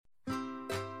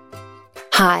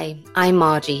Hi, I'm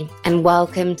Margie, and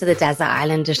welcome to the Desert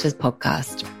Island Dishes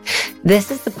podcast. This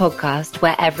is the podcast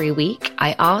where every week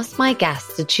I ask my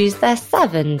guests to choose their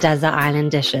 7 desert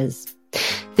island dishes.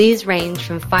 These range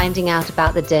from finding out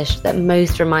about the dish that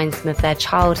most reminds them of their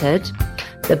childhood,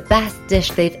 the best dish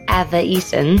they've ever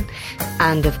eaten,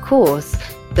 and of course,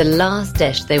 the last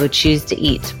dish they would choose to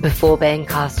eat before being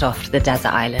cast off to the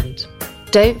desert island.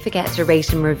 Don't forget to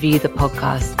rate and review the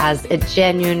podcast, as it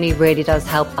genuinely really does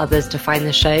help others to find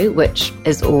the show, which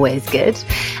is always good.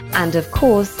 And of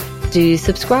course, do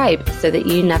subscribe so that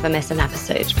you never miss an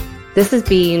episode. This has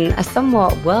been a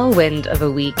somewhat whirlwind of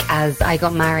a week as I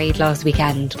got married last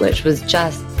weekend, which was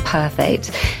just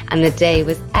perfect. And the day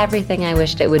was everything I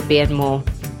wished it would be and more.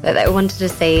 But I wanted to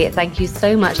say thank you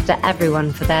so much to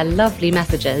everyone for their lovely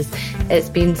messages. It's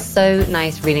been so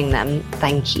nice reading them.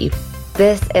 Thank you.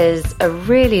 This is a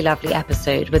really lovely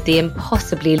episode with the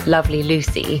impossibly lovely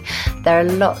Lucy. There are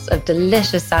lots of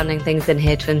delicious sounding things in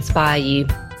here to inspire you.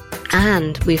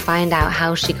 And we find out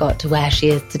how she got to where she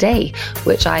is today,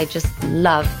 which I just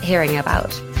love hearing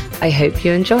about. I hope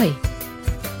you enjoy.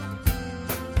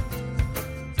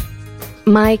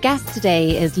 My guest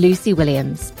today is Lucy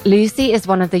Williams. Lucy is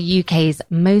one of the UK's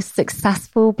most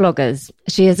successful bloggers.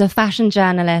 She is a fashion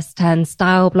journalist turned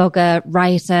style blogger,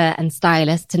 writer and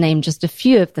stylist, to name just a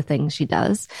few of the things she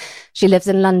does. She lives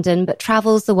in London but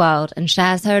travels the world and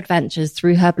shares her adventures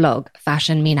through her blog,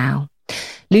 Fashion Me Now.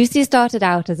 Lucy started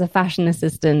out as a fashion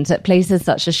assistant at places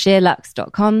such as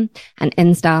sheerluxe.com and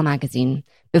InStyle magazine,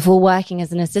 before working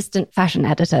as an assistant fashion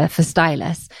editor for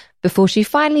stylists, before she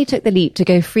finally took the leap to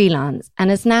go freelance and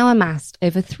has now amassed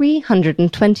over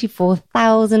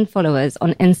 324,000 followers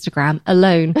on Instagram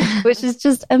alone, which is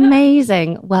just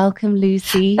amazing. Welcome,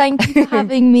 Lucy. Thank you for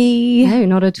having me. No,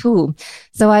 not at all.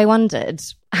 So I wondered,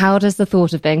 how does the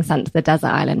thought of being sent to the desert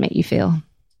island make you feel?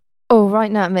 Oh,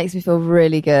 right now it makes me feel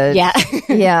really good. Yeah.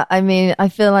 Yeah. I mean, I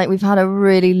feel like we've had a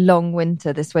really long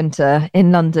winter this winter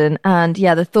in London. And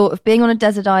yeah, the thought of being on a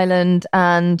desert island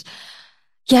and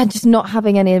yeah, just not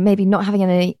having any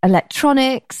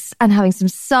electronics and having some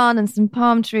sun and some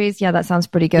palm trees. Yeah, that sounds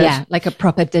pretty good. Yeah, like a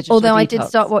proper digital Although detox. I did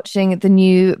start watching the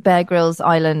new Bear Grylls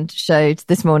Island show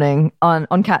this morning on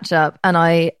Catch Up, and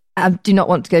I do not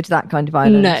want to go to that kind of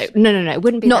island. No. It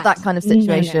wouldn't be not that kind of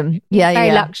situation. No. Yeah, very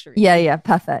yeah. luxury. Yeah,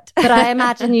 perfect. But I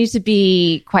imagine you to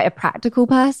be quite a practical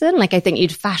person. Like, I think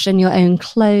you'd fashion your own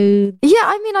clothes. Yeah,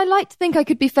 I mean, I like to think I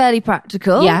could be fairly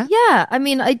practical. Yeah. I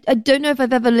mean, I don't know if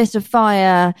I've ever lit a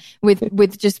fire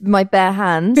with just my bare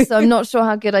hands, so I'm not sure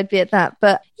how good I'd be at that.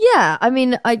 But yeah, I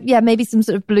mean, maybe some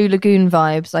sort of Blue Lagoon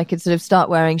vibes. I could sort of start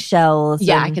wearing shells.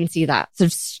 Yeah, I can see that. Sort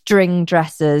of string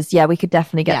dresses. Yeah, we could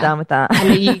definitely get down with that.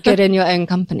 And are you good in your own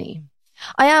company?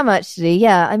 I am actually,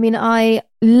 yeah. I mean, I've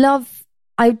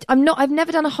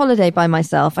never done a holiday by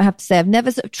myself. I have to say, I've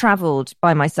never sort of traveled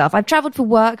by myself. I've traveled for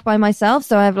work by myself.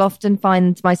 So I've often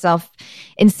find myself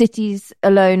in cities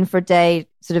alone for a day,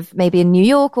 sort of maybe in New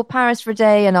York or Paris for a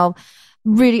day. And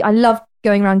I love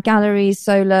going around galleries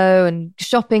solo and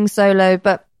shopping solo,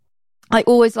 but I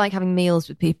always like having meals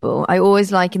with people. I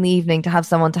always like in the evening to have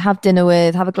someone to have dinner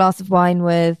with, have a glass of wine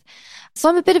with. So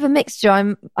I'm a bit of a mixture.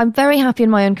 I'm very happy in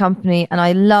my own company, and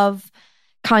I love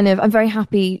I'm very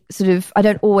happy I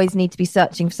don't always need to be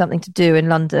searching for something to do in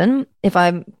London. If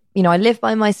I live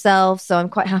by myself, so I'm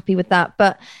quite happy with that.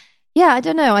 But yeah, I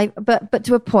don't know. But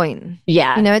to a point.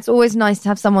 Yeah. It's always nice to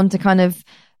have someone to kind of,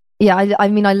 I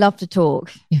mean, I love to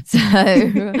talk. Yeah. So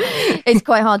it's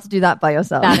quite hard to do that by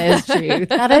yourself. That is true.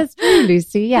 That is true,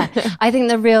 Lucy. Yeah. I think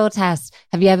the real test,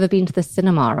 have you ever been to the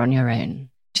cinema on your own?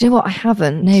 Do you know what? I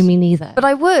haven't. No, me neither. But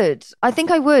I would. I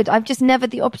think I would. I've just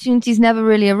the opportunity's never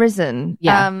really arisen.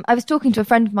 Yeah. I was talking to a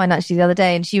friend of mine actually the other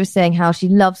day, and she was saying how she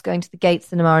loves going to the Gate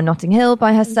Cinema in Notting Hill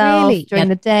by herself during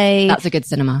the day. That's a good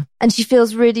cinema. And she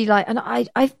feels really like, and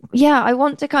I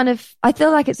want to I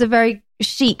feel like it's a very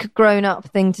chic grown up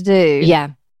thing to do.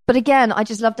 Yeah. But again, I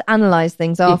just love to analyze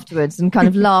things afterwards and kind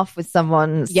of laugh with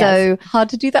someone. Yes. So hard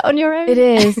to do that on your own. It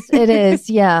is.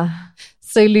 Yeah.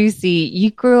 So Lucy, you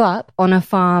grew up on a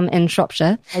farm in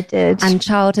Shropshire. I did. And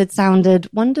childhood sounded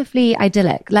wonderfully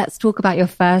idyllic. Let's talk about your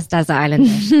first desert island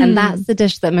dish. And that's the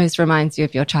dish that most reminds you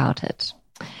of your childhood.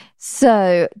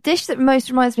 So, dish that most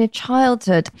reminds me of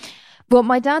childhood. Well,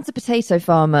 my dad's a potato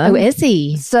farmer. Oh, is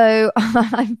he? So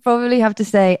I probably have to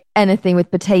say anything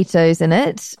with potatoes in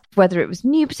it, whether it was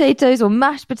new potatoes or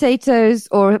mashed potatoes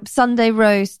or Sunday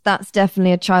roast. That's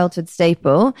definitely a childhood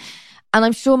staple. And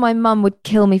I'm sure my mum would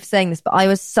kill me for saying this, but I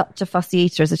was such a fussy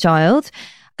eater as a child.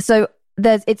 So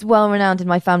it's well renowned in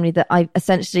my family that I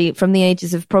essentially, from the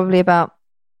ages of probably about,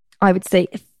 I would say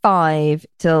 5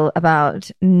 till about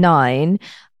 9,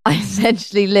 I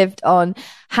essentially lived on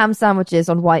ham sandwiches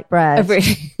on white bread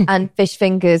and fish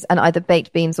fingers and either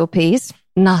baked beans or peas.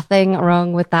 Nothing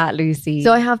wrong with that, Lucy.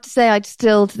 So I have to say, I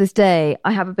still, to this day,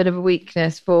 I have a bit of a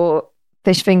weakness for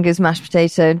fish fingers, mashed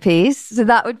potato and peas. So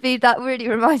that really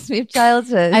reminds me of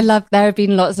childhood. I love, there have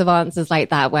been lots of answers like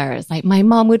that where it's like, my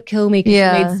mom would kill me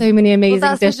because she made so many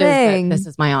amazing dishes, but this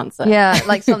is my answer. Yeah,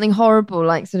 like something horrible,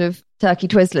 like sort of turkey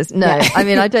Twizzlers. No, I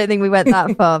mean, I don't think we went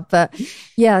that far, but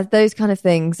yeah, those kind of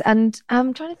things. And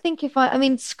I'm trying to think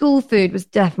school food was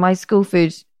my school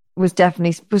food was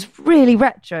really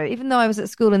retro. Even though I was at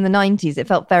school in the 90s, it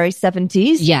felt very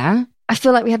 70s. Yeah. I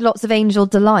feel like we had lots of Angel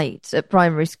Delight at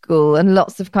primary school and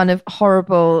lots of kind of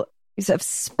horrible sort of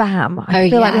spam. I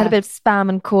feel like we had a bit of spam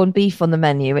and corned beef on the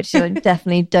menu, which I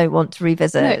definitely don't want to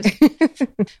revisit.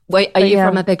 Wait, are you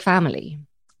from a big family?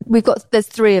 There's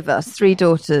 3 of us, 3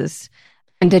 daughters.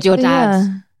 And did your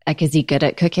dad, like, is he good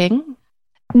at cooking?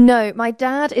 No, my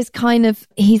dad is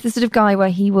he's the sort of guy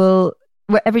where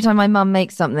where every time my mum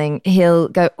makes something, he'll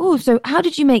go, oh, so how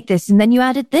did you make this? And then you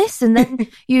added this, and then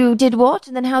you did what?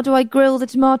 And then how do I grill the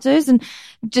tomatoes? And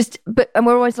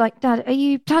we're always like, Dad, are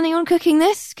you planning on cooking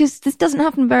this? Because this doesn't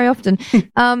happen very often.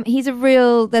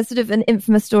 There's sort of an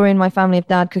infamous story in my family of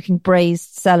Dad cooking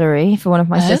braised celery for one of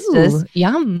my sisters.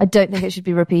 Yum. I don't think it should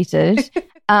be repeated.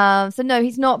 So no,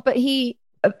 he's not, but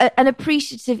an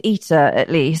appreciative eater at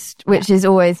least, which is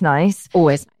always nice.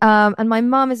 Always. And my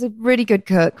mum is a really good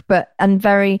cook, and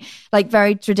very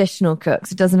traditional cook.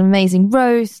 So does an amazing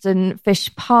roast and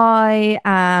fish pie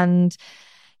and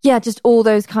just all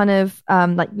those kind of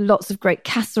lots of great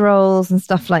casseroles and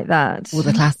stuff like that. All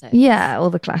the classics. Yeah, all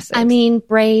the classics. I mean,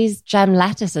 braised gem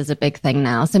lettuce is a big thing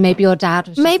now. So maybe your dad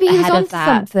was maybe he was ahead on of that.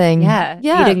 Something. Yeah,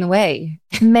 leading the way.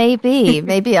 Maybe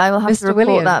I will have to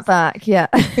report that back. Yeah.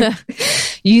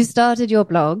 You started your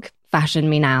blog, Fashion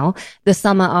Me Now, the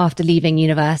summer after leaving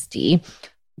university.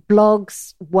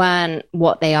 Blogs weren't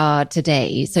what they are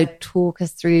today. So talk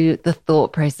us through the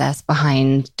thought process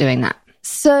behind doing that.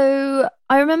 So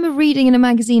I remember reading in a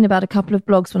magazine about a couple of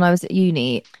blogs when I was at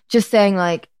uni, just saying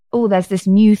like, oh, there's this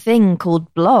new thing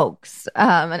called blogs.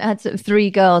 And it had sort of 3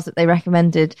 girls that they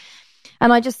recommended.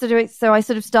 And I just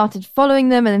started following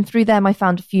them. And then through them, I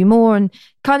found a few more and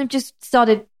kind of just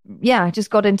started,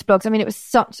 just got into blogs. I mean, it was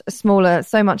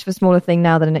so much of a smaller thing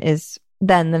now than it is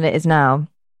now.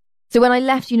 So when I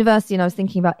left university and I was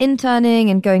thinking about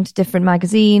interning and going to different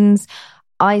magazines,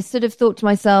 I sort of thought to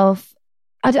myself,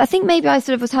 I think maybe I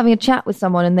sort of was having a chat with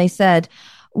someone and they said,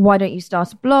 why don't you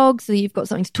start a blog so that you've got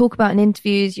something to talk about in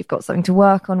interviews, you've got something to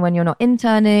work on when you're not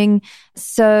interning.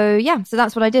 So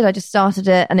that's what I did. I just started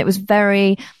it and it was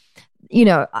very,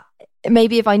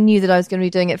 maybe if I knew that I was going to be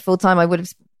doing it full time, I would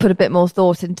have put a bit more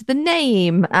thought into the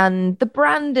name and the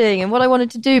branding and what I wanted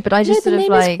to do. But I just the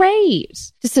name is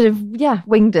great. Just sort of,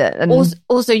 winged it. And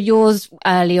also yours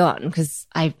early on, because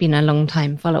I've been a long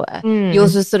time follower,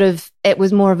 yours was it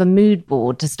was more of a mood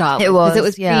board to start with. Because it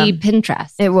was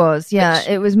pre-Pinterest. It was,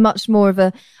 It was much more of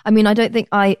I don't think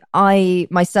I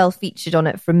myself featured on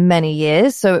it for many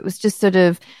years. So it was just sort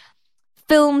of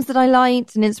films that I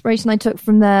liked and inspiration I took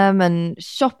from them and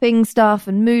shopping stuff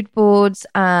and mood boards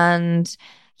and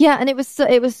and it was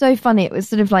so funny. It was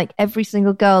sort of like every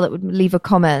single girl that would leave a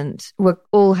comment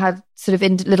all had sort of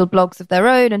little blogs of their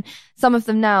own, and some of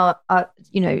them now are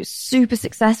super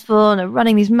successful and are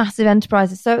running these massive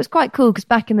enterprises. So it was quite cool because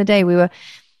back in the day we were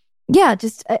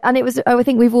and it was, I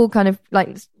think we've all kind of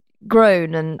like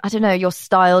grown, and I don't know, your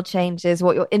style changes,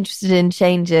 what you're interested in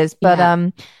changes, but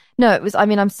no, it was,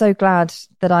 I'm so glad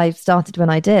that I started when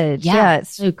I did. Yeah,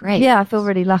 it's so great. Yeah, I feel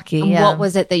really lucky. And what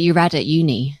was it that you read at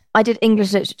uni? I did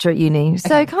English literature at uni.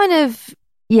 So kind of,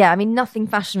 nothing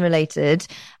fashion related,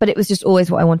 but it was just always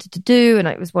what I wanted to do and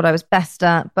it was what I was best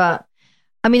at. But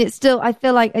it's still, I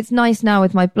feel like it's nice now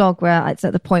with my blog where it's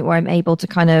at the point where I'm able to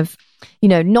kind of,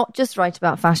 not just write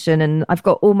about fashion, and I've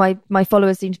got all my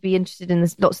followers seem to be interested in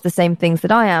lots of the same things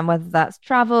that I am, whether that's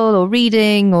travel or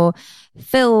reading or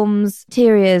films,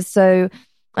 interiors. So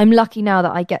I'm lucky now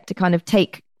that I get to kind of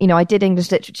take, I did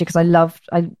English literature because I loved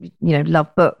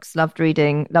books, loved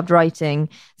reading, loved writing.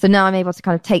 So now I'm able to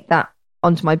kind of take that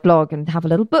onto my blog and have a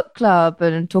little book club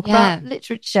and talk about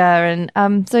literature. And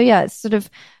it's sort of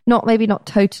not a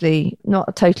totally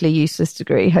useless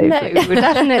degree, hopefully. No,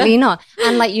 definitely not.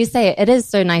 And like you say, it is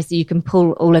so nice that you can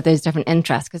pull all of those different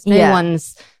interests because no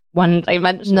one's one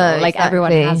dimensional. No, like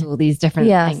everyone has all these different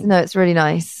things. No, it's really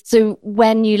nice. So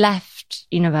when you left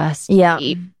university,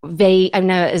 I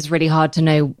know it is really hard to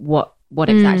know what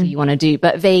exactly you want to do,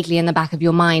 but vaguely in the back of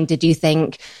your mind, did you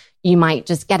think you might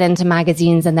just get into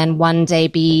magazines and then one day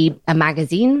be a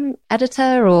magazine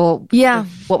editor, or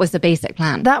what was the basic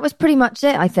plan? That was pretty much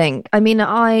it, I think. I mean,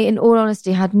 I, in all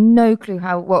honesty, had no clue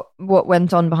what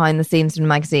went on behind the scenes in a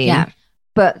magazine. Yeah.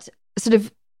 But sort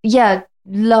of,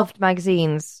 loved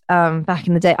magazines back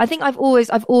in the day. I think I've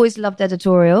always loved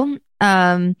editorial.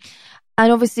 And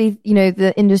obviously,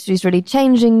 the industry is really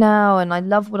changing now, and I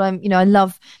love I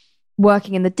love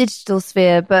working in the digital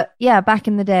sphere. But back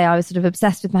in the day, I was sort of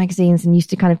obsessed with magazines and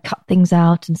used to kind of cut things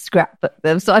out and scrapbook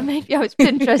them. So maybe I was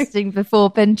Pinteresting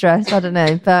before Pinterest. I don't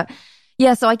know. But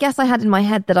so I guess I had in my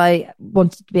head that I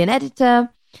wanted to be an editor.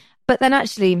 But then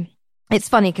actually, it's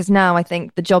funny because now I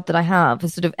think the job that I have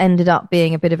has sort of ended up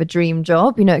being a bit of a dream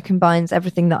job. It combines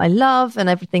everything that I love and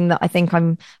everything that I think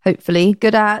I'm hopefully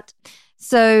good at.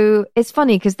 So it's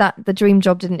funny because the dream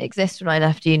job didn't exist when I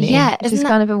left uni. Yeah, it's just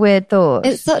kind of a weird thought.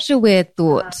 It's such a weird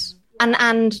thought.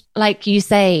 And like you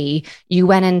say, you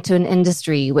went into an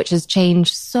industry which has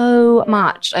changed so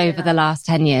much over the last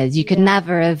 10 years. You could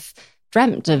never have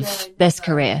dreamt of this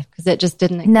career because it just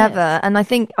didn't exist. Never. And I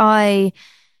think I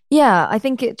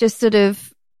think it just sort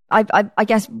of, I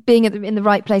guess being in the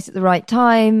right place at the right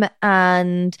time.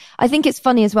 And I think it's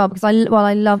funny as well because while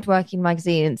I loved working in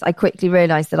magazines, I quickly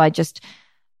realized that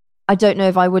I don't know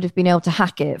if I would have been able to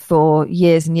hack it for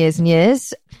years and years and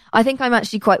years. I think I'm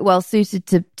actually quite well suited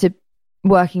to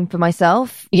working for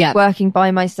myself, working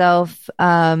by myself.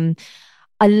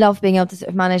 I love being able to sort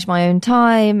of manage my own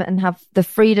time and have the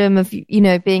freedom of,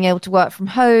 being able to work from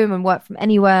home and work from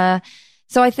anywhere.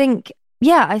 So I think,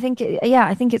 I think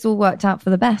it's all worked out for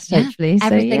the best, hopefully. So,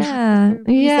 everything.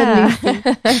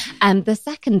 And the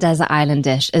second desert island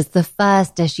dish is the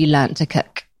first dish you learnt to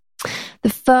cook. The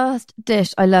first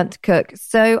dish I learnt to cook.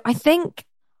 So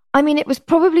it was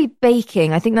probably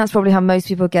baking. I think that's probably how most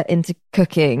people get into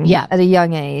cooking at a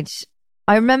young age.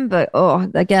 I remember,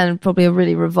 again, probably a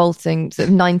really revolting sort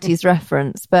of 90s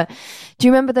reference, but do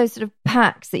you remember those sort of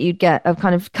packs that you'd get of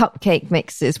kind of cupcake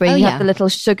mixes where you have the little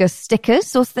sugar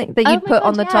stickers or thing that you'd put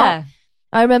on the top?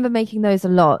 I remember making those a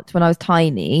lot when I was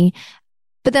tiny.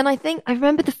 But then I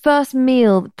remember the first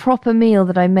proper meal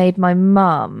that I made my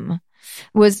mum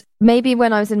was maybe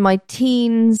when I was in my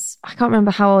teens. I can't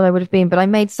remember how old I would have been, but I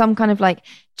made some kind of like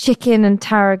chicken with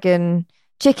tarragon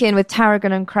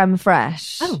and creme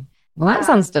fraiche. Oh. Well, that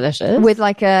sounds delicious. With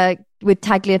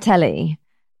tagliatelle.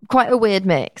 Quite a weird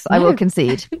mix, I will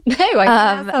concede.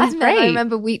 That sounds great. I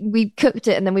remember we cooked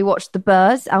it and then we watched The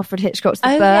Birds, Alfred Hitchcock's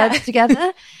The Birds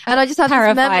together. And I just had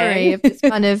this memory of this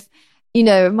kind of,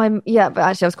 but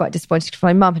actually I was quite disappointed because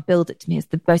my mum had billed it to me as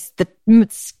the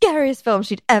scariest film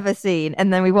she'd ever seen.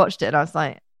 And then we watched it and I was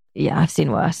like, I've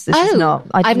seen worse. This is not.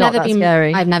 I've never been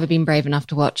scary. I've never been brave enough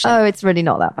to watch it. Oh, it's really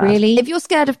not that bad. Really? If you're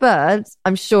scared of birds,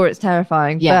 I'm sure it's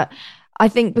terrifying. Yeah. But I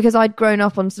think because I'd grown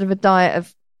up on sort of a diet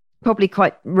of probably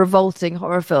quite revolting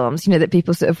horror films, that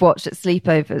people sort of watch at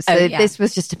sleepovers. So this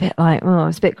was just a bit like,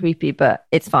 it's a bit creepy, but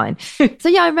it's fine. So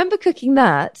I remember cooking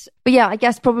that. But I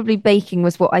guess probably baking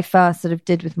was what I first sort of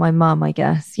did with my mum, I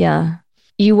guess. Yeah.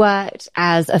 You worked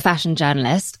as a fashion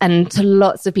journalist, and to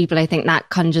lots of people, I think that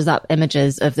conjures up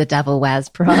images of the devil wears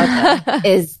Prada.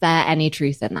 Is there any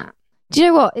truth in that? Do you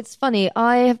know what? It's funny.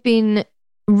 I have been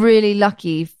really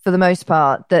lucky for the most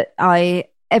part that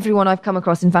everyone I've come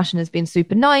across in fashion has been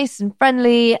super nice and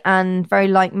friendly and very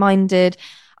like-minded.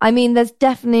 I mean, there's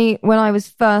definitely, when I was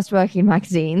first working in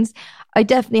magazines, I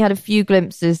definitely had a few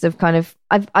glimpses of kind of,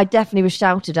 I definitely was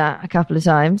shouted at a couple of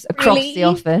times across the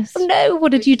office. Oh, no,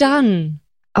 what had you done?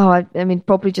 Oh, I mean,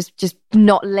 probably just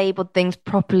not labeled things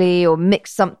properly or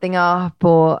mixed something up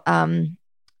or, I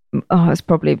was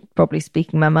probably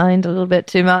speaking my mind a little bit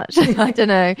too much. I don't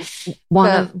know.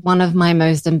 One of my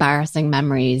most embarrassing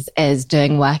memories is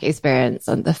doing work experience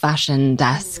on the fashion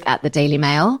desk at the Daily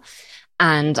Mail.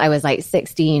 And I was like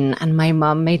 16 and my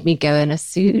mum made me go in a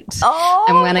suit. Oh,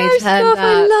 and when I turned up,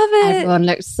 I love it. Everyone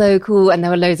looked so cool and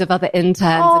there were loads of other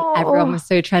interns and everyone was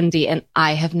so trendy. And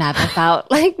I have never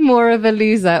felt like more of a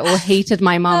loser or hated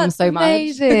my mum so much.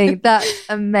 Amazing. That's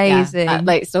amazing.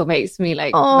 That still makes me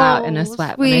come out in a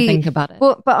sweat when I think about it.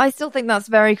 Well, but I still think that's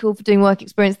very cool for doing work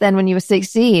experience then when you were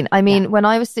 16. I mean, when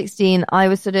I was 16, I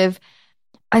was sort of,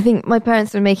 I think my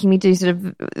parents were making me do sort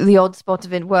of the odd spot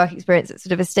of work experience at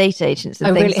sort of estate agents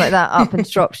and things like that up in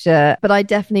Shropshire. But I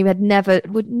definitely would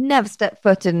never step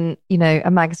foot in, a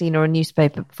magazine or a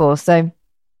newspaper before. So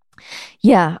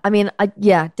I mean,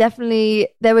 definitely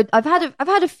I've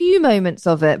had a few moments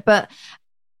of it, but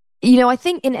I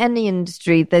think in any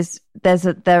industry there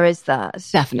is that.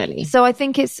 Definitely. So I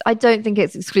don't think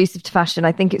it's exclusive to fashion.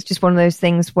 I think it's just one of those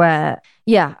things where,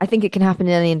 I think it can happen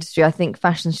in any industry. I think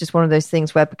fashion's just one of those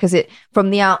things where, because from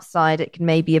the outside, it can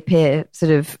maybe appear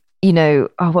sort of,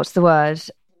 what's the word?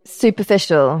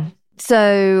 Superficial.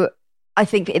 So I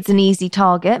think it's an easy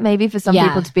target maybe for some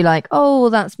people to be like, oh, well,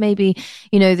 that's maybe,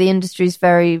 the industry's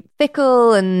very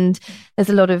fickle and there's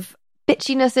a lot of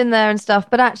bitchiness in there and stuff.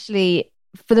 But actually,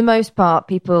 for the most part,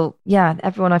 people,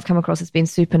 everyone I've come across has been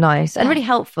super nice and really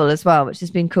helpful as well, which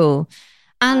has been cool.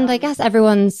 And I guess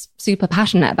everyone's super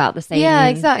passionate about the same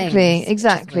exactly. things,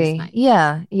 Exactly. Nice.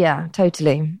 Yeah,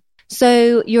 totally.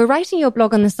 So you're writing your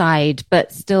blog on the side,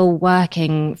 but still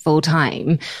working full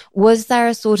time. Was there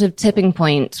a sort of tipping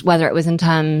point, whether it was in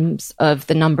terms of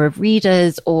the number of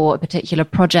readers or a particular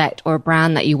project or a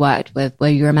brand that you worked with,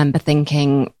 where you remember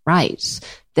thinking, right,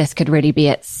 this could really be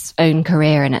its own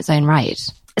career in its own right?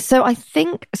 So I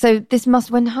think,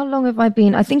 how long have I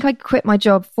been? I think I quit my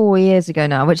job 4 years ago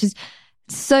now, which is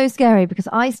so scary because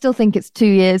I still think it's 2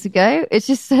 years ago. It's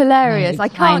just hilarious. I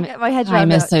can't get my head around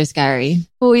it. Time is so scary.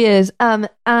 4 years.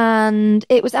 And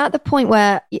it was at the point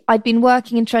where I'd been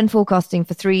working in trend forecasting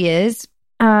for 3 years.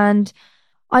 And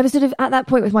I was sort of at that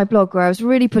point with my blog where I was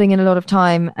really putting in a lot of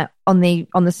time on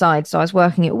the side. So I was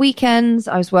working at weekends.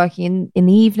 I was working in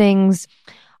the evenings.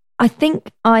 I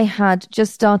think I had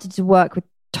just started to work with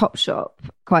Topshop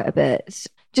quite a bit,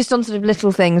 just on sort of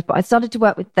little things, but I started to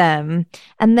work with them.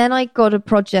 And then I got a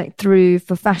project through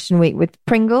for Fashion Week with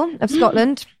Pringle of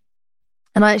Scotland.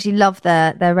 And I actually love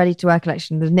their ready-to-wear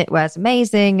collection. The knitwear is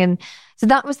amazing. And so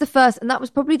that was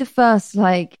probably the first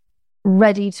like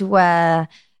ready-to-wear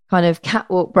kind of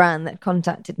catwalk brand that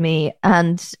contacted me.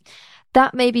 And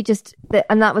that maybe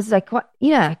that was like quite,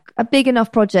 a big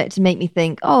enough project to make me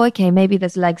think, oh, okay, maybe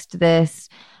there's legs to this.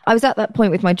 I was at that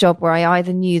point with my job where I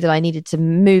either knew that I needed to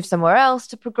move somewhere else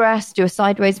to progress, do a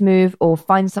sideways move, or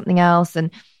find something else. And,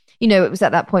 it was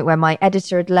at that point where my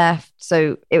editor had left.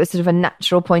 So it was sort of a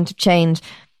natural point of change.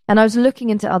 And I was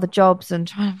looking into other jobs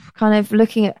and kind of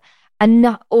looking at, and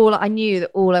I knew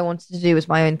that all I wanted to do was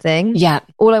my own thing. Yeah.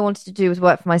 All I wanted to do was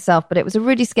work for myself. But it was a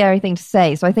really scary thing to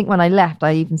say. So I think when I left,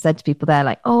 I even said to people there,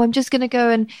 like, oh, I'm just going to go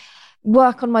and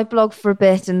work on my blog for a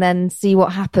bit and then see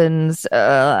what happens.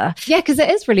 Yeah, because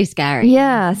it is really scary.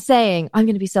 Yeah, saying I'm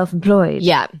going to be self-employed.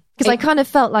 Yeah, because I kind of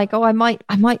felt like, oh, I might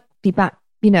be back.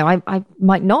 I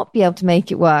might not be able to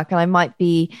make it work, and I might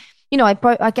be.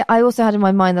 I also had in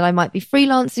my mind that I might be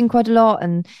freelancing quite a lot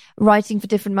and writing for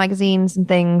different magazines and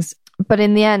things. But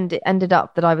in the end, it ended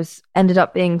up that I ended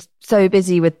up being so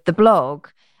busy with the blog,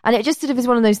 and it just sort of is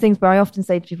one of those things where I often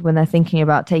say to people when they're thinking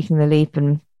about taking the leap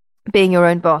and being your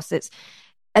own boss, it's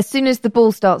as soon as the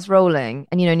ball starts rolling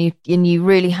and you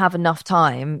really have enough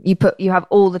time, you have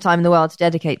all the time in the world to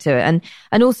dedicate to it,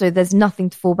 and also there's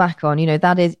nothing to fall back on.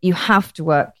 That is, you have to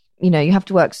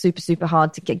work super, super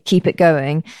hard to keep it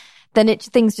going. Then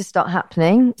things just start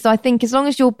happening. So I think as long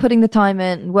as you're putting the time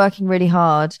in and working really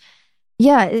hard,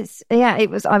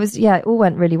 it all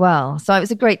went really well. So it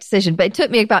was a great decision, but it took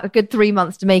me about a good 3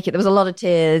 months to make it. There was a lot of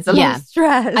tears, a lot of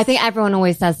stress. I think everyone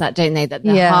always says that, don't they? That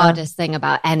the hardest thing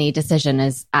about any decision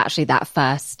is actually that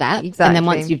first step. Exactly. And then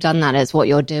once you've done that, it's what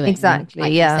you're doing. Exactly.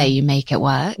 Like you say, you make it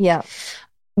work. Yeah.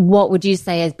 What would you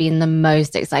say has been the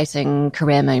most exciting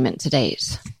career moment to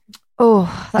date?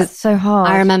 Oh, that's so hard.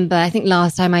 I remember, I think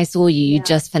last time I saw you, you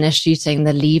just finished shooting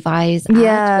the Levi's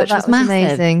ad, which was massive.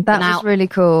 Amazing. That was really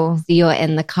cool. So you're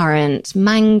in the current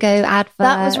Mango advert.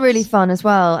 That was really fun as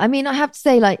well. I mean, I have to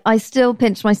say, like, I still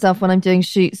pinch myself when I'm doing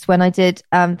shoots. When I did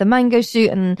the Mango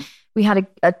shoot, and we had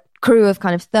a crew of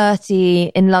kind of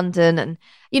 30 in London, and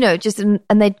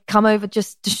and they'd come over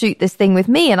just to shoot this thing with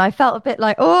me, and I felt a bit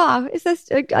like, oh, is this?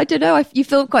 I don't know. You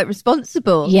feel quite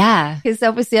responsible, because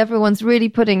obviously everyone's really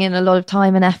putting in a lot of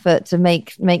time and effort to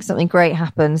make something great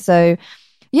happen. So,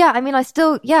 yeah, I mean,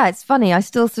 it's funny. I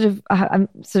still I'm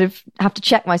sort of have to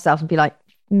check myself and be like,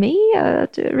 me?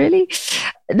 Really?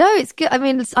 No, it's good. I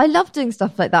mean, I love doing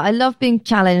stuff like that. I love being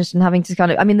challenged and having to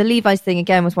the Levi's thing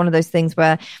again was one of those things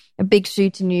where a big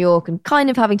shoot in New York and kind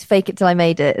of having to fake it till I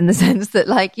made it, in the sense that,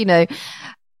 like, we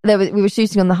were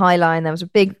shooting on the High Line. There was a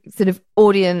big sort of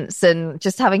audience, and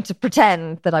just having to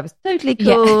pretend that I was totally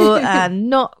cool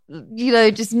and not,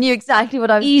 just knew exactly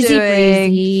what I was doing.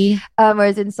 Breezy.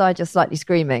 Whereas inside, just slightly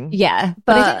screaming. Yeah.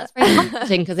 But I think that's very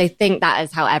comforting, because they think that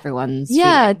is how everyone's feeling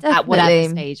at whatever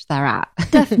stage they're at.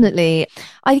 Definitely.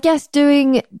 I guess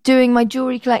doing my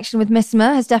jewelry collection with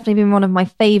Missima has definitely been one of my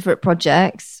favorite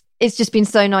projects. It's just been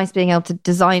so nice being able to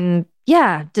design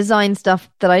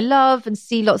stuff that I love and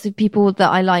see lots of people that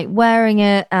I like wearing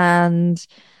it. And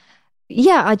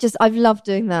yeah, I've loved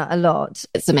doing that a lot.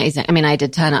 It's amazing. I mean, I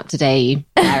did turn up today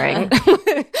wearing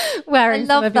I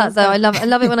love that though. I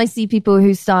love it when I see people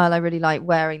whose style I really like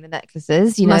wearing the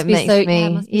necklaces. You know, it makes me,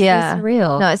 must be so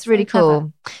surreal. No, it's really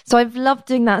cool. So I've loved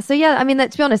doing that. So yeah, I mean,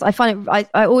 to be honest, I find it,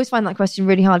 I always find that question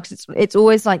really hard because it's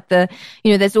always like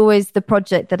there's always the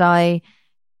project that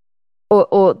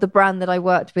or the brand that I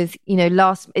worked with, I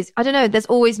don't know, there's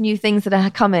always new things that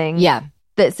are coming. Yeah.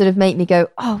 That sort of make me go,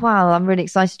 oh wow, I'm really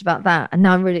excited about that, and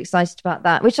now I'm really excited about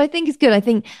that, which I think is good. I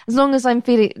think as long as I'm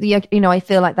feeling, I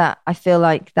feel like that. I feel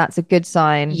like that's a good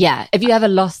sign. Yeah, if you ever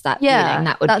lost that feeling,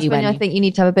 that's when I think you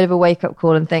need to have a bit of a wake up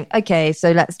call and think, okay,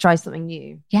 so let's try something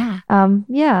new. Yeah,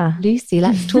 yeah. Lucy,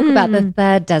 let's talk about the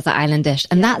third desert island dish,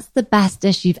 and that's the best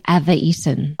dish you've ever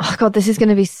eaten. Oh God, this is going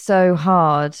to be so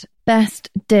hard. Best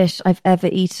dish I've ever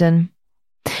eaten.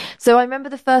 So I remember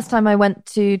the first time I went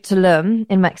to Tulum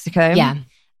in Mexico. Yeah.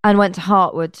 And went to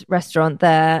Heartwood restaurant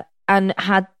there and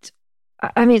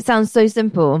it sounds so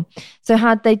simple. So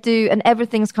and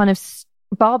everything's kind of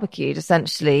barbecued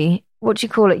essentially. What do you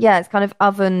call it? Yeah, it's kind of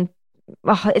oven.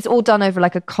 It's all done over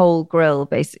like a coal grill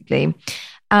basically.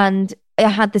 And I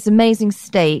had this amazing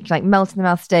steak, like melt in the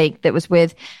mouth steak that was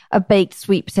with a baked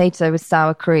sweet potato with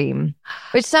sour cream,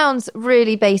 which sounds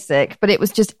really basic, but it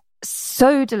was just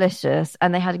so delicious.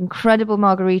 And they had incredible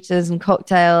margaritas and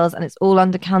cocktails, and it's all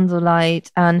under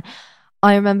candlelight. And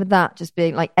I remember that just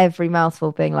being like every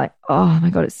mouthful being like, oh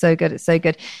my God, it's so good. It's so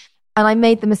good. And I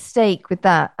made the mistake with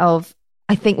that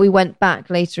I think we went back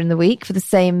later in the week for the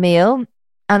same meal.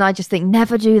 And I just think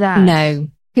never do that. No.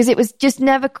 Because it's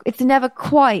never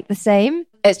quite the same.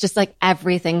 It's just like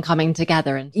everything coming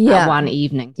together in that one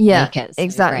evening to make it. So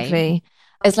exactly. Great.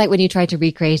 It's like when you try to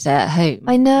recreate it at home.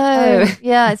 I know. Oh.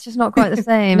 Yeah, it's just not quite the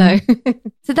same. No.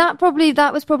 So that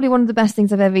was probably one of the best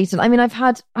things I've ever eaten. I mean, I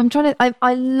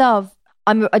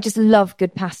just love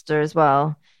good pasta as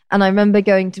well. And I remember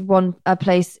going to a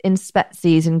place in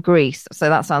Spetses in Greece. So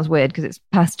that sounds weird because it's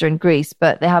pasta in Greece,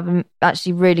 but they have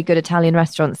actually really good Italian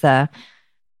restaurants there.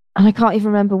 And I can't even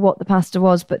remember what the pasta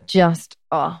was, but just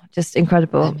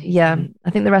incredible. Amazing. Yeah. I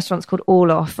think the restaurant's called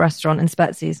All Off Restaurant in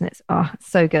Spetses, and it's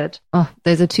so good. Oh,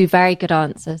 those are two very good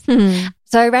answers.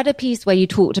 So I read a piece where you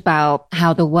talked about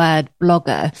how the word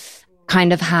blogger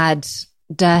kind of had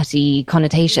dirty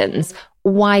connotations.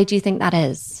 Why do you think that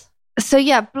is? So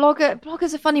yeah,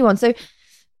 blogger's a funny one. So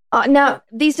now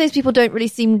these days people don't really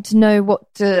seem to know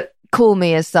what to call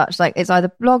me as such. Like it's either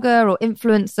blogger or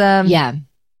influencer. Yeah.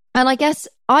 And I guess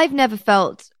I've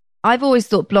always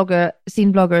thought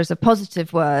seen blogger as a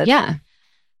positive word. Yeah.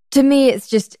 To me, it's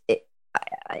just,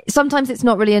 sometimes it's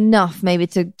not really enough maybe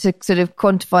to sort of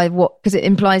quantify because it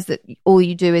implies that all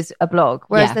you do is a blog.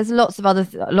 Whereas there's lots of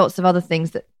other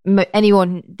things that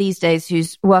anyone these days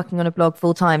who's working on a blog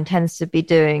full time tends to be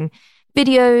doing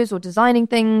videos or designing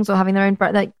things or having their own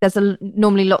brand. Like there's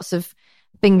normally lots of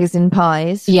fingers in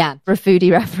pies. Yeah. For a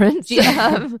foodie reference.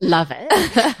 Love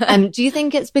it. Do you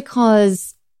think it's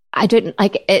because I don't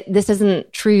like it? This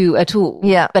isn't true at all.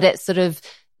 Yeah. But it's sort of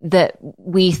that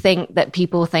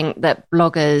people think that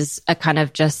bloggers are kind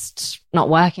of just not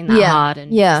working that hard.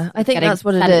 And I think that's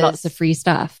what it is. Lots of free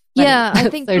stuff. Yeah. I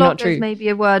think so bloggers may be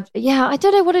a word. Yeah. I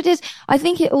don't know what it is. I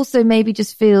think it also maybe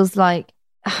just feels like,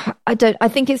 I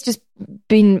think it's just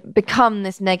become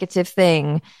this negative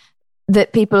thing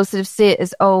that people sort of see it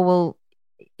as,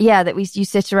 that you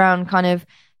sit around kind of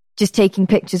just taking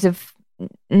pictures of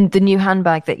the new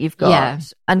handbag that you've got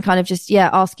and kind of just,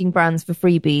 asking brands for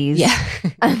freebies. Yeah.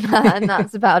 and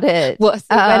that's about it.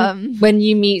 When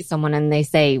you meet someone and they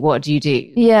say, what do you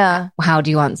do? Yeah. How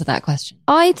do you answer that question?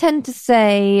 I tend to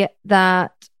say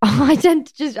that I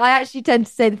actually tend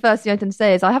to say the first thing I tend to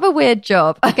say is I have a weird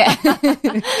job. Okay.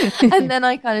 And then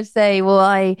I kind of say, well,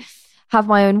 I have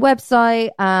my own website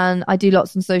and I do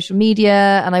lots on social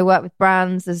media and I work with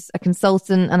brands as a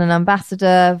consultant and an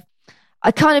ambassador.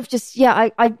 I kind of just,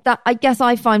 I guess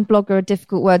I find blogger a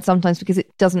difficult word sometimes because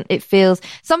it feels,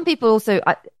 some people also,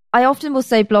 I often will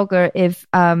say blogger if,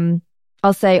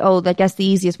 I'll say, I guess the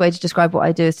easiest way to describe what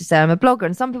I do is to say I'm a blogger.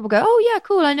 And some people go, oh yeah,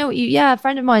 cool. I know what a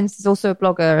friend of mine is also a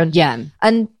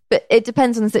blogger. But it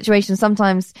depends on the situation.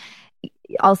 Sometimes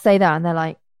I'll say that and they're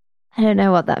like, I don't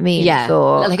know what that means. Yeah.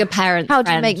 Or like a parent. How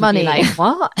do you make money? Like,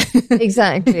 what?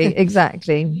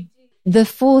 Exactly. The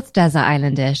fourth desert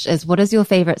island dish is, what is your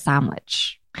favorite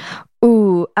sandwich?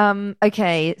 Ooh,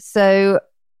 okay. So,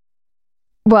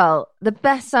 the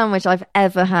best sandwich I've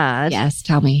ever had. Yes,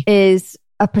 tell me. Is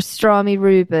a pastrami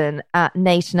Reuben at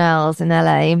Nate and Elle's in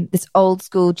LA. This old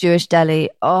school Jewish deli.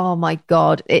 Oh my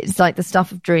God. It's like the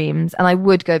stuff of dreams. And I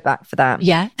would go back for that.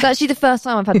 Yeah. It's actually the first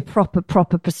time I've had proper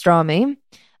pastrami.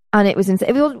 And it was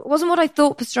insane. It wasn't what I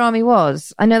thought pastrami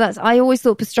was. I always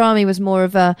thought pastrami was more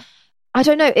of a, I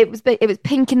don't know, it was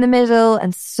pink in the middle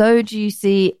and so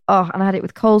juicy. Oh, and I had it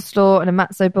with coleslaw and a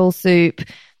matzo ball soup.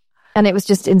 And it was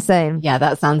just insane. Yeah,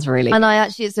 that sounds really And I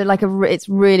actually, it's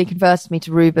really converted me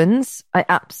to Reuben's. I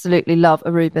absolutely love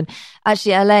a Reuben.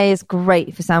 Actually, LA is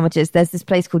great for sandwiches. There's this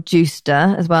place called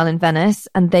Juicer as well in Venice,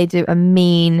 and they do a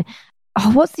mean,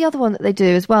 what's the other one that they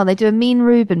do as well? They do a mean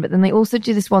Reuben, but then they also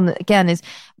do this one that, again, is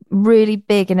really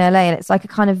big in LA, and it's like a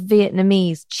kind of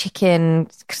Vietnamese chicken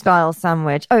style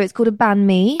sandwich. Oh, it's called a banh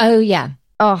mi. Oh, yeah.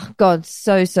 Oh, God,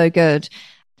 so, so good.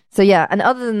 So yeah, and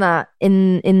other than that,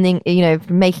 in the,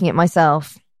 making it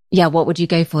myself. Yeah, what would you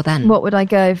go for then? What would I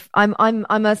go? I'm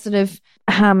a sort of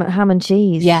ham and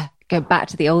cheese. Yeah, go back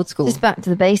to the old school. Just back to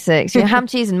the basics. Ham,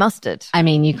 cheese, and mustard. I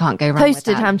mean, you can't go wrong with that.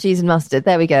 Toasted ham, cheese, and mustard.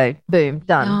 There we go. Boom,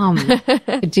 done.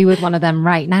 Could do with one of them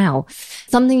right now.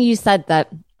 Something you said that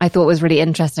I thought was really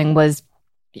interesting was,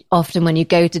 often when you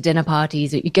go to dinner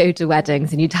parties or you go to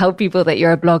weddings and you tell people that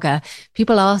you're a blogger,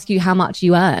 people ask you how much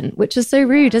you earn, which is so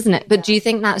rude, isn't it? But do you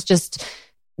think that's just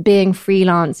being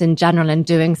freelance in general and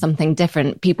doing something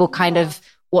different? People kind of,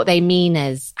 what they mean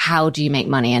is, how do you make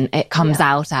money? And it comes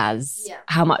out as,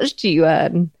 how much do you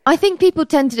earn? I think people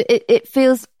tend to, it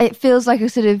feels like a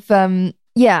sort of,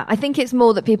 I think it's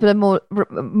more that people are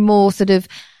more sort of,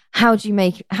 how do you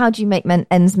make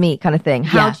ends meet kind of thing?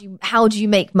 How do you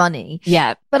make money?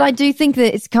 Yeah. But I do think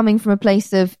that it's coming from a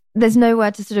place of, there's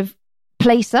nowhere to sort of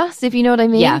place us, if you know what I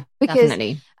mean. Yeah, because,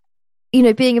 definitely.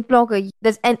 Being a blogger,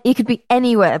 it could be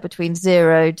anywhere between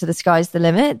 0 to the sky's the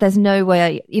limit. There's no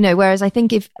way, whereas I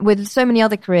think if with so many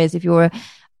other careers, if you're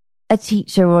a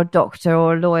teacher or a doctor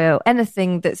or a lawyer, or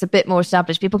anything that's a bit more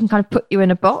established, people can kind of put you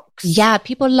in a box. Yeah,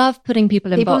 people love putting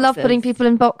people in boxes. People love putting people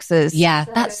in boxes. Yeah,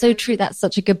 that's so true. That's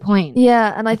such a good point.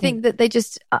 Yeah, and I think that they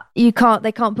just they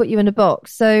can't put you in a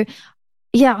box. So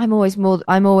yeah, I'm always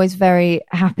very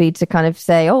happy to kind of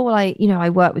say, oh well, I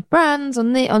work with brands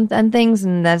on things,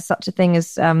 and there's such a thing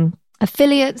as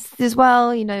affiliates as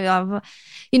well.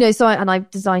 So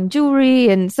I've designed jewelry,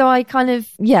 and so I kind of,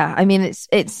 I mean,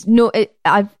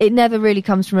 it never really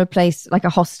comes from a place like a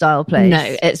hostile place.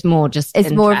 No, it's more just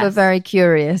it's more of a very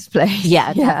curious place.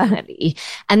 Yeah, definitely.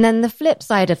 And then the flip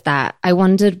side of that, I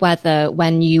wondered whether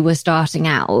when you were starting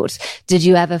out, did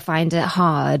you ever find it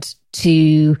hard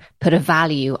to put a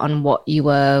value on what you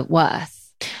were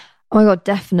worth? Oh my God,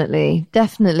 definitely.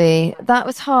 That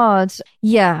was hard.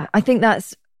 Yeah, I think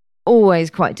that's always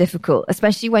quite difficult,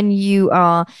 especially when you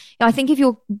are, I think if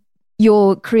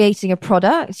you're creating a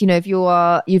product, if you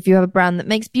have a brand that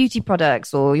makes beauty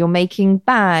products, or you're making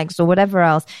bags or whatever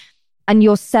else, and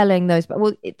you're selling those, but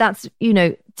well, that's,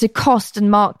 to cost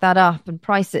and mark that up and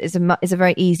price it is a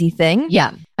very easy thing.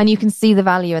 Yeah. And you can see the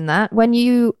value in that. When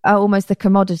you are almost the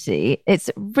commodity, it's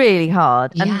really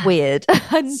hard and weird.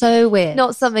 And so weird.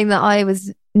 Not something that I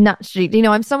was naturally,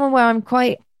 I'm someone where I'm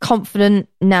quite confident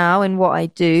now in what I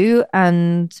do,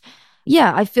 and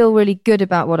I feel really good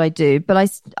about what I do, but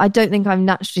I don't think I'm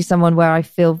naturally someone where I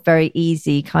feel very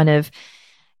easy kind of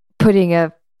putting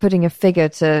a figure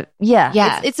to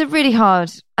it's a really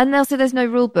hard, and also there's no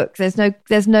rule book, there's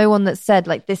no one that said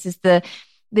like this is the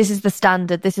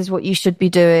standard, this is what you should be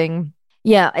doing.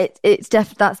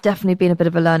 That's definitely been a bit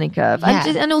of a learning curve,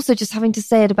 and also just having to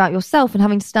say it about yourself, and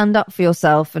having to stand up for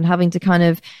yourself, and having to kind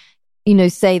of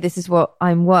say this is what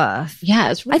I'm worth.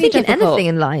 Yeah, it's really I think difficult. In anything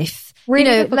in life.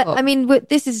 Really difficult. I mean,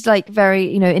 this is like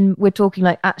very, we're talking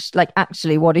like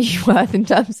actually, what are you worth in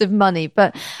terms of money?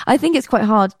 But I think it's quite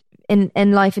hard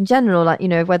in life in general, like,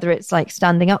 whether it's like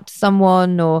standing up to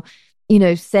someone, or,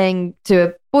 saying to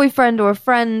a boyfriend or a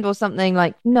friend or something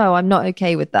like, no, I'm not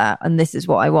okay with that, and this is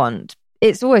what I want.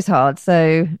 It's always hard.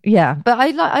 So yeah, but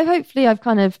I hopefully I've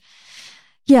kind of,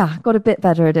 got a bit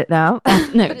better at it now.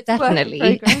 No,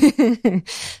 definitely.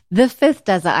 The fifth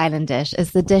desert island dish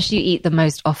is the dish you eat the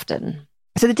most often.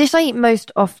 So the dish I eat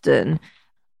most often,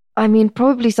 I mean,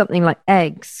 probably something like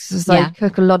eggs. So I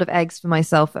cook a lot of eggs for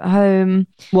myself at home.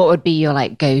 What would be your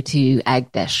like go-to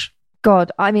egg dish?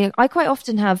 God, I mean, I quite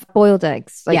often have boiled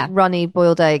eggs, runny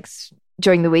boiled eggs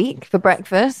during the week for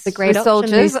breakfast. The great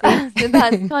soldiers. So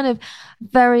that's kind of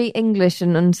very English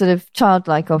and sort of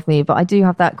childlike of me, but I do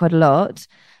have that quite a lot.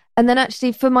 And then actually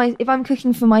if I'm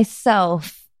cooking for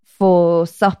myself for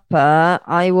supper,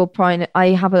 I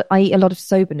eat a lot of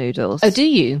soba noodles. Oh, do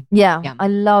you? Yeah. I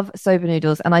love soba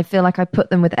noodles, and I feel like I put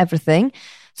them with everything.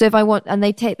 So if I want, and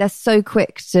they're so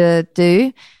quick to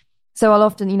do. So I'll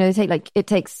often, it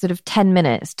takes sort of 10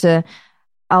 minutes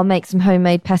I'll make some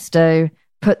homemade pesto,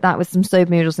 put that with some soba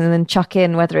noodles, and then chuck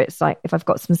in, whether it's like if I've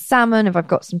got some salmon, if I've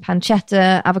got some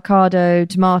pancetta, avocado,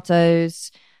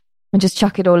 tomatoes, and just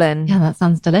chuck it all in. Yeah, that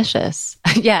sounds delicious.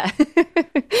 Yeah.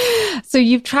 So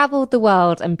you've traveled the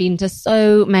world and been to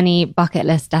so many bucket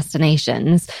list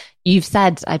destinations. You've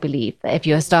said, I believe, that if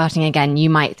you're starting again, you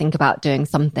might think about doing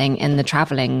something in the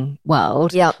traveling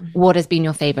world. Yep. What has been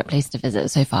your favorite place to visit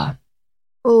so far?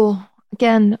 Oh,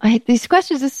 again, these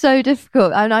questions are so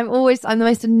difficult, and I'm the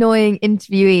most annoying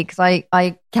interviewee because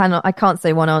I can't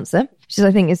say one answer, which is,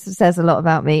 I think, says a lot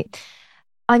about me.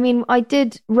 I mean, I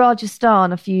did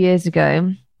Rajasthan a few years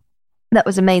ago. That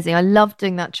was amazing. I loved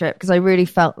doing that trip because I really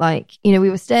felt like, we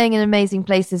were staying in amazing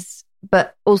places,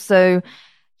 but also,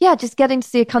 just getting to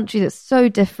see a country that's so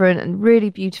different and really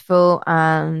beautiful,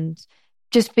 and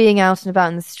just being out and about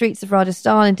in the streets of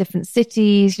Rajasthan in different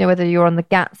cities, whether you're on the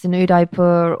Ghats in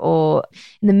Udaipur or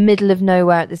in the middle of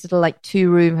nowhere at this little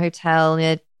 2-room hotel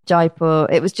near Jaipur.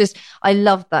 It was just, I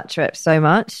loved that trip so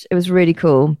much. It was really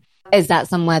cool. Is that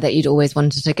somewhere that you'd always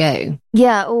wanted to go?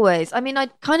 Yeah, always. I mean, it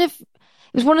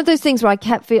was one of those things where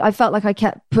I felt like I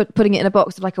kept putting it in a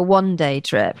box of a one-day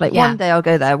trip. One day I'll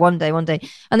go there, one day.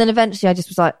 And then eventually I just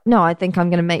was like, no, I think I'm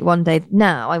going to make one day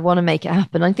now. I want to make it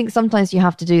happen. I think sometimes you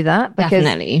have to do that because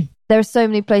definitely there are so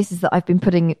many places that I've been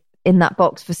putting in that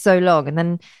box for so long. And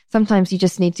then sometimes you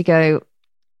just need to go.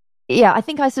 Yeah, I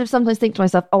think I sort of sometimes think to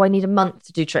myself, I need a month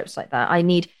to do trips like that.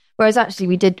 Whereas actually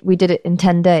we did it in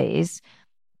 10 days.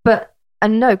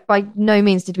 And no, by no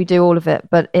means did we do all of it,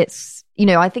 but it's,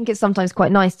 I think it's sometimes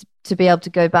quite nice to be able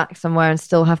to go back somewhere and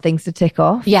still have things to tick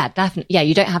off. Yeah, definitely. Yeah,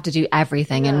 you don't have to do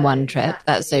everything in one trip.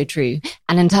 That's so true.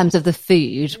 And in terms of the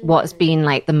food, what's been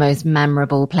the most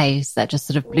memorable place that just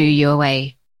sort of blew you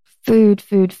away? Food.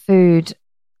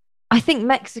 I think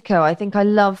Mexico. I think I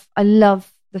love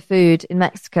the food in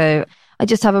Mexico. I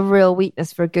just have a real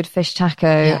weakness for a good fish taco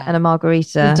and a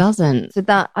margarita. Who doesn't? So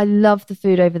I love the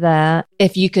food over there.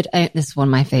 If you could, this is one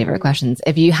of my favorite questions.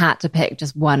 If you had to pick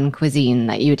just one cuisine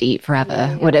that you would eat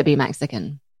forever, would it be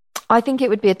Mexican? I think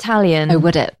it would be Italian. Oh,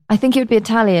 would it? I think it would be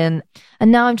Italian.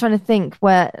 And now I'm trying to think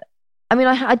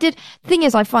the thing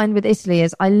is, I find with Italy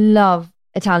is I love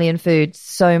Italian food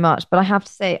so much, but I have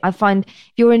to say, I find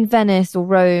if you're in Venice or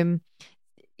Rome,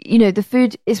 the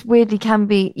food is weirdly can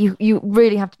be, you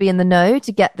really have to be in the know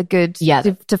to get the good,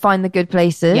 to find the good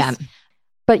places. Yeah.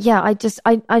 But yeah,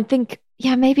 I think,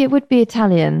 maybe it would be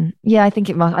Italian. Yeah, I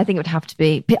think it would have to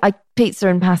be pizza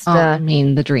and pasta. I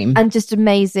mean, the dream. And just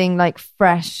amazing,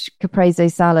 fresh caprese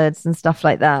salads and stuff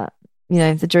like that.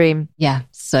 The dream. Yeah,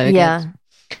 so good. Yeah.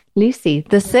 Lucy,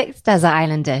 the 6th desert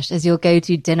island dish is your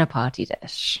go-to dinner party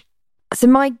dish. So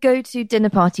my go-to dinner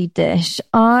party dish,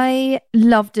 I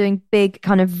love doing big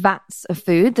kind of vats of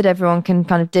food that everyone can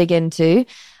kind of dig into.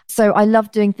 So I love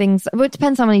doing things, well, it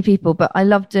depends how many people, but I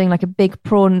love doing a big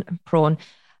crab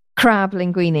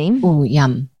linguine. Oh,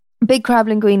 yum. Big crab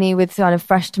linguine with kind of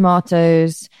fresh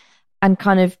tomatoes and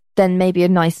kind of then maybe a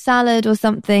nice salad or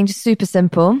something, just super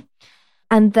simple.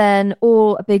 And then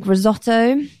a big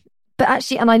risotto. But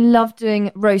actually, and I love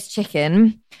doing roast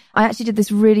chicken. I actually did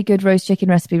this really good roast chicken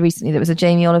recipe recently that was a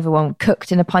Jamie Oliver one,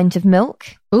 cooked in a pint of milk.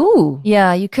 Ooh.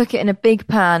 Yeah, you cook it in a big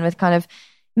pan with kind of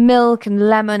milk and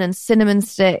lemon and cinnamon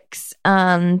sticks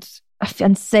and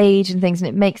sage and things. And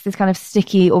it makes this kind of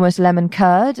sticky, almost lemon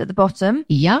curd at the bottom.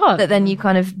 Yeah. That then you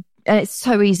and it's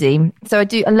so easy. So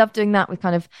I love doing that with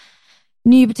kind of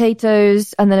new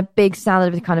potatoes and then a big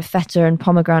salad with kind of feta and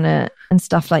pomegranate and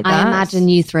stuff like that. I imagine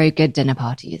you throw good dinner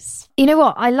parties. You know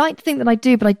what? I like to think that I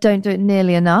do, but I don't do it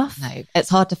nearly enough. No, it's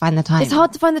hard to find the time. It's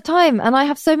hard to find the time. And I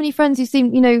have so many friends who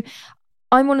seem,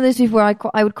 I'm one of those people where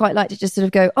I would quite like to just sort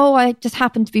of go, I just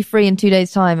happen to be free in 2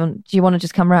 days' time. And do you want to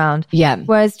just come round? Yeah.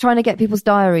 Whereas trying to get people's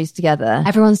diaries together.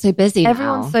 Everyone's so busy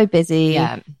now. So busy.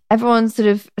 Yeah. Everyone's sort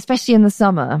of, especially in the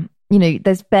summer,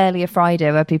 there's barely a Friday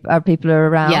where people are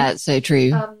around. Yeah, it's so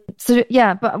true.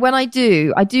 But when I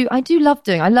do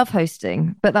I love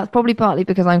hosting, but that's probably partly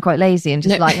because I'm quite lazy and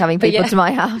just like having people to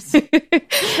my house. No,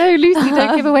 Lucy,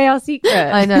 don't give away our secret.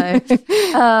 I know.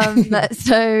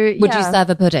 Would you serve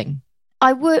a pudding?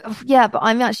 I would, but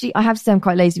I have to say I'm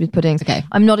quite lazy with puddings. Okay.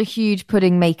 I'm not a huge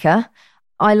pudding maker.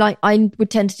 I would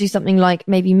tend to do something like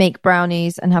maybe make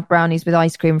brownies and have brownies with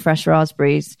ice cream and fresh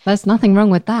raspberries. There's nothing wrong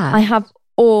with that.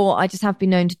 I just have been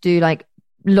known to do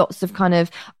lots of kind of,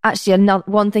 actually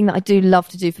one thing that I do love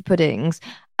to do for puddings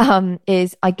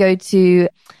is I go to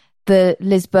the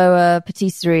Lisboa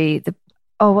patisserie,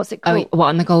 what's it called?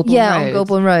 On the Goulburn Road? Yeah, on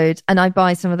Goulburn Road. And I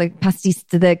buy some of the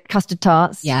the custard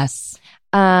tarts. Yes.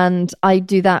 And I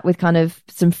do that with kind of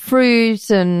some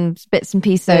fruit and bits and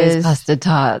pieces. Those custard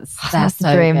tarts. That's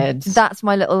so good. That's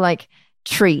my little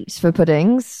treat for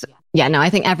puddings. Yeah, no, I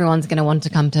think everyone's going to want to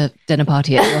come to dinner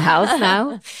party at your house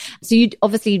now. So you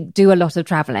obviously do a lot of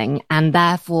traveling, and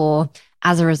therefore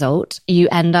as a result, you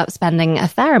end up spending a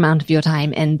fair amount of your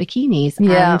time in bikinis and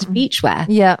beachwear.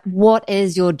 Yeah. What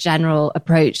is your general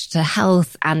approach to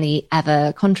health and the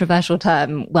ever controversial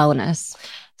term wellness?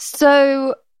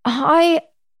 So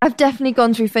I've definitely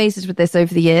gone through phases with this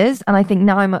over the years. And I think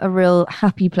now I'm at a real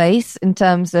happy place in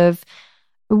terms of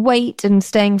weight and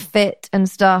staying fit and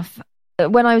stuff.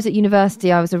 When I was at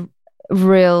university, I was a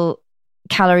real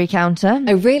calorie counter.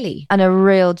 Oh, really? And a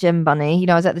real gym bunny. You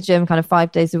know, I was at the gym kind of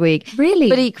 5 days a week. Really?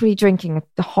 But equally drinking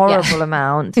a horrible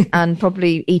amount and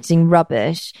probably eating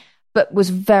rubbish. But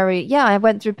was I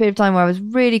went through a period of time where I was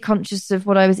really conscious of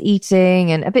what I was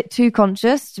eating and a bit too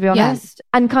conscious, to be honest.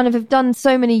 And kind of have done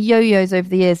so many yo-yos over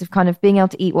the years of kind of being able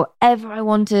to eat whatever I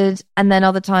wanted. And then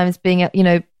other times being, you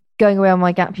know, going away on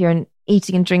my gap year and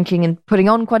eating and drinking and putting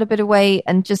on quite a bit of weight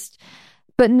and just,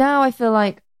 but now I feel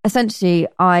like essentially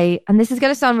and this is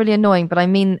going to sound really annoying, but I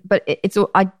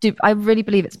really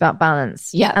believe it's about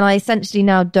balance. Yeah. And I essentially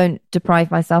now don't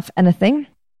deprive myself anything.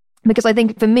 Because I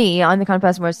think for me, I'm the kind of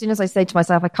person where as soon as I say to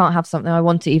myself, I can't have something, I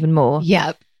want it even more.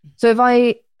 Yeah. So if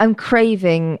I am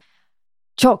craving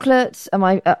chocolate,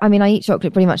 I eat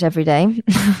chocolate pretty much every day,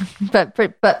 but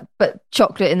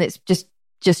chocolate, and it's just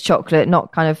chocolate,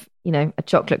 not kind of, you know, a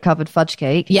chocolate covered fudge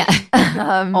cake. Yeah.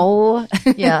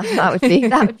 Yeah, that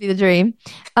would be the dream.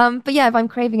 But yeah, if I'm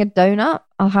craving a donut,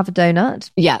 I'll have a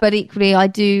donut. Yeah. But equally, I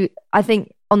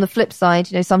think on the flip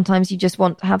side, you know, sometimes you just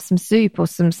want to have some soup or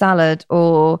some salad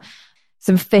or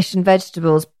some fish and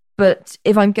vegetables. But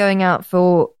if I'm going out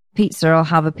for pizza, I'll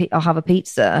have a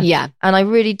pizza. Yeah. And I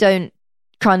really don't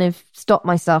kind of stop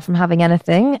myself from having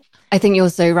anything. I think you're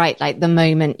so right. Like the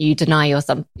moment you deny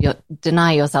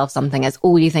yourself something, it's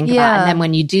all you think about. And then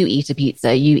when you do eat a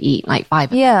pizza, you eat like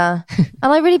 5. Yeah.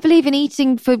 And I really believe in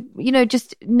eating for, you know,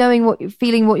 just knowing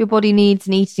feeling what your body needs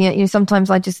and eating it. You know,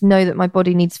 sometimes I just know that my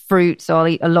body needs fruit, so I'll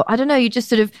eat a lot. I don't know. You just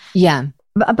sort of, yeah.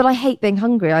 But I hate being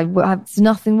hungry. It's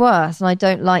nothing worse. And I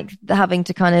don't like having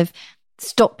to kind of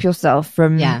stop yourself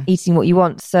from eating what you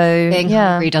want. So being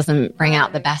hungry doesn't bring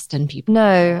out the best in people.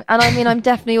 No. And I mean, I'm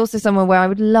definitely also someone where I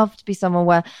would love to be someone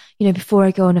where, you know, before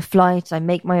I go on a flight, I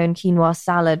make my own quinoa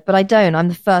salad, but I don't. I'm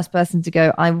the first person to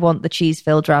go, I want the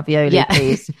cheese-filled ravioli,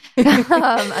 please.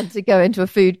 And to go into a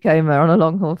food coma on a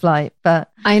long-haul flight.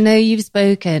 But I know you've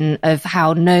spoken of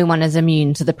how no one is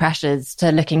immune to the pressures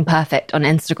to looking perfect on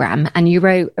Instagram. And you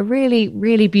wrote a really,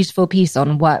 really beautiful piece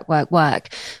on Work,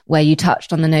 where you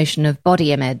touched on the notion of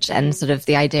body image and sort of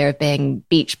the idea of being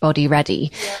beach body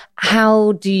ready. Yeah.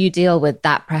 How do you deal with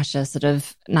that pressure sort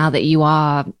of now that you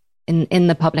are in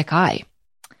the public eye?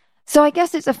 So I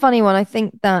guess it's a funny one. I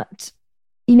think that,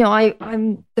 you know,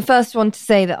 I'm the first one to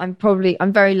say that I'm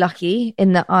very lucky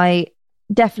in that I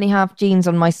definitely have genes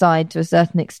on my side to a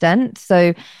certain extent.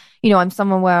 So, you know, I'm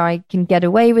someone where I can get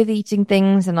away with eating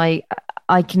things and I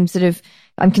can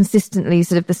I'm consistently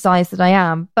sort of the size that I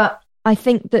am. But I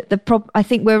think that I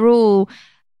think we're all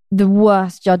the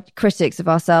worst critics of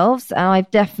ourselves. And I've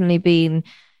definitely been,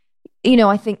 you know,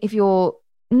 I think if you're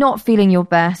not feeling your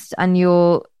best and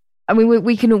no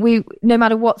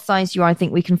matter what size you are, I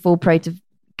think we can fall prey to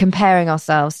comparing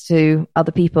ourselves to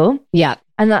other people. Yeah.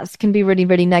 And that can be really,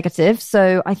 really negative.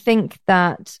 So I think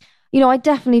that, you know, I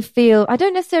don't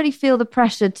necessarily feel the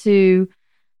pressure to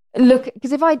look,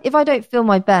 because if I don't feel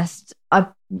my best,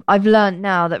 I've learned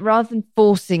now that rather than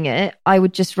forcing it, I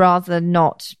would just rather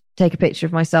not take a picture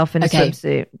of myself in a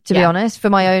swimsuit, to be honest, for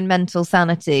my own mental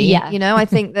sanity. Yeah. You know, I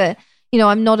think that, you know,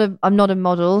 I'm not a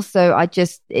model, so I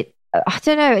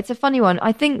don't know. It's a funny one.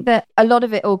 I think that a lot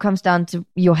of it all comes down to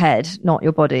your head, not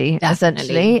your body,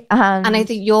 essentially. And I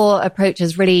think your approach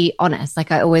is really honest.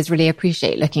 Like I always really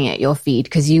appreciate looking at your feed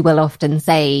because you will often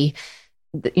say,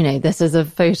 you know, this is a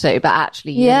photo, but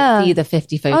actually you see the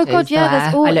 50 photos. Oh God,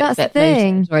 yeah, that's the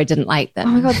thing. Or I didn't like them.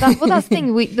 Oh my God, that's the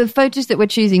thing. The photos that we're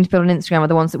choosing to put on Instagram are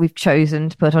the ones that we've chosen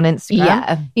to put on Instagram.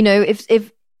 Yeah. You know,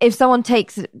 if someone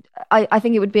takes, I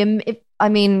think it would be,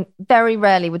 very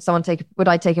rarely would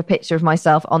I take a picture of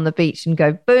myself on the beach and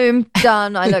go, boom,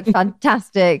 done. I look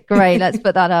fantastic. Great. Let's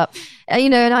put that up. You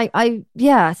know, and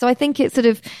so I think it's sort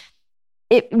of,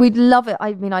 we'd love it.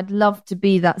 I mean, I'd love to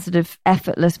be that sort of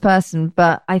effortless person,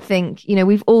 but I think, you know,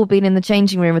 we've all been in the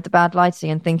changing room with the bad lighting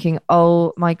and thinking,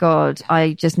 oh my God,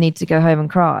 I just need to go home and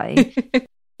cry.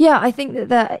 Yeah, I think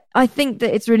that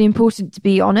it's really important to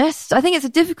be honest. I think it's a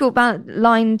difficult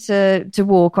line to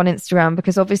walk on Instagram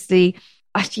because obviously,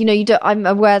 you know, I'm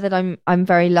aware that I'm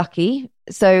very lucky.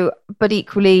 So, but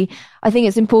equally, I think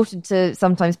it's important to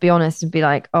sometimes be honest and be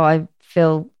like, oh, I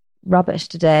feel rubbish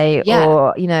today,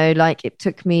 or, you know, like it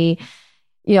took me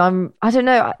I don't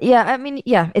know. Yeah, I mean,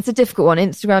 yeah, it's a difficult one.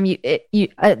 Instagram, you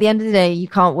at the end of the day, you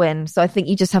can't win. So I think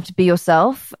you just have to be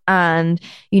yourself, and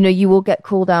you will get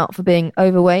called out for being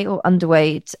overweight or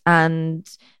underweight, and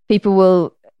people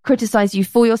will criticize you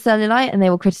for your cellulite, and they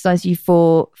will criticize you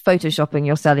for photoshopping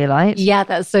your cellulite. Yeah,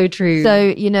 that's so true.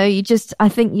 So, I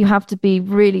think you have to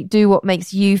really do what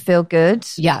makes you feel good.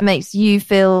 Yeah. Makes you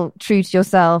feel true to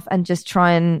yourself, and just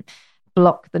try and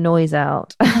block the noise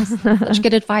out. Such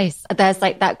good advice. There's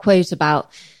like that quote about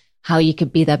how you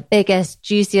could be the biggest,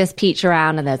 juiciest peach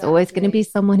around, and there's always going to be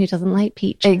someone who doesn't like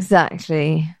peach.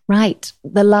 Exactly. Right.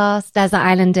 The last desert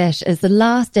island dish is the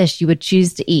last dish you would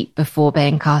choose to eat before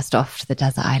being cast off to the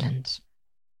desert island.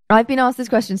 I've been asked this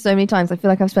question so many times. I feel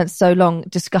like I've spent so long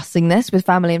discussing this with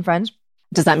family and friends.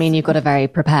 Does that mean you've got a very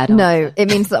prepared answer? No, it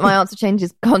means that my answer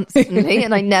changes constantly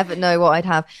and I never know what I'd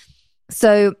have.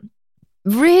 So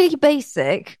really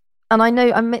basic. And I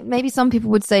know maybe some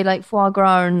people would say like foie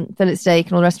gras and fillet steak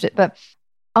and all the rest of it, but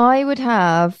I would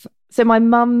have, so my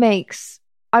mum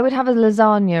I would have a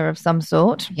lasagna of some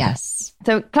sort. Yes.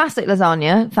 So classic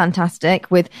lasagna,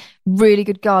 fantastic, with really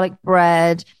good garlic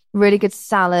bread, really good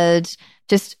salad,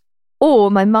 or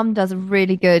my mum does a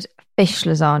really good fish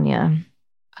lasagna.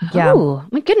 Yeah. Oh,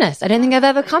 my goodness. I don't think I've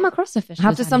ever come across a fish lasagna. I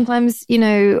have to sometimes,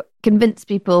 convince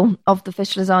people of the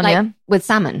fish lasagna. Like with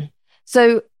salmon.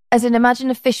 So, as in, imagine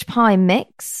a fish pie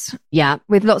mix. Yeah.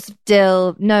 With lots of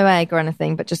dill, no egg or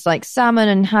anything, but just like salmon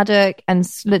and haddock and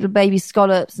little baby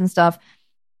scallops and stuff,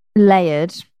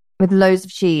 layered with loads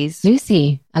of cheese.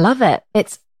 Lucy, I love it.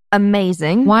 It's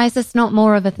amazing. Why is this not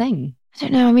more of a thing? I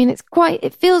don't know. I mean, it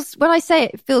feels, when I say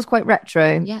it, it feels quite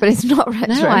retro, but it's not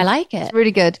retro. No, I like it. It's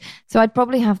really good. So I'd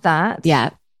probably have that.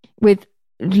 Yeah. With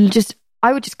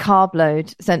I would just carb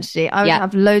load, essentially. I would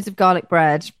have loads of garlic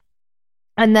bread.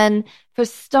 And then for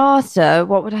starter,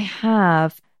 what would I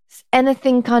have?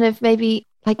 Anything kind of maybe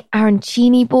like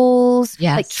arancini balls,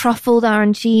 like truffled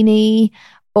arancini,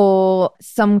 or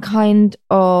some kind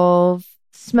of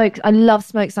smoked. I love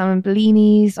smoked salmon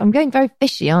bellinis. I'm going very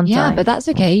fishy, aren't I? Yeah, but that's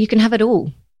okay. You can have it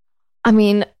all. I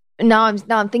mean, now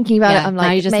I'm thinking about it. I'm like,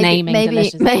 now you're just naming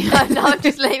delicious things. Now I'm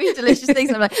just naming delicious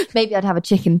things. I'm like, maybe I'd have a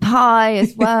chicken pie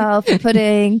as well for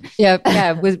pudding.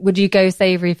 Yeah. Would you go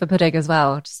savoury for pudding as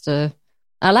well?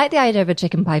 I like the idea of a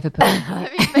chicken pie for pudding.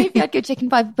 I mean, maybe I'd go chicken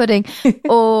pie for pudding,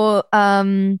 or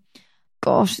I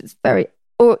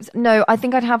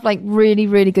think I'd have like really,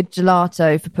 really good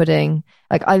gelato for pudding.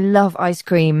 Like I love ice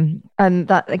cream, and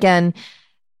that again.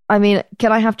 I mean,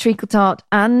 can I have treacle tart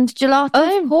and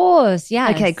gelato? Of course, yeah.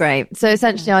 Okay, great. So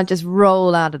essentially, I'd just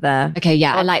roll out of there. Okay,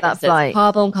 yeah, I like that. Like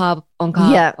carb on carb on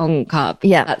carb on carb.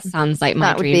 Yeah, that sounds like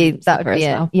my dream. That would be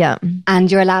it. Well. Yeah. And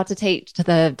you're allowed to take to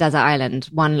the desert island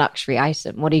one luxury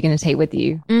item. What are you going to take with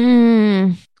you?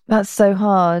 That's so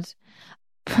hard.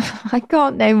 I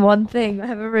can't name one thing. I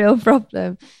have a real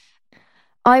problem.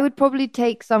 I would probably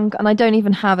take some, and I don't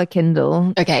even have a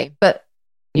Kindle. Okay, but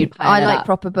I like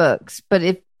proper books.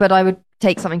 But I would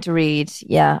take something to read.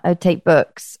 Yeah, I would take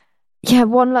books. Yeah,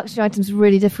 one luxury item is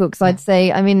really difficult because I'd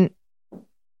say, I mean,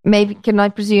 maybe, can I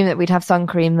presume that we'd have sun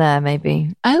cream there,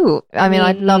 maybe? Oh. I mean,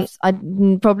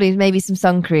 I'd probably maybe some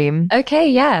sun cream. Okay,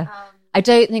 yeah. I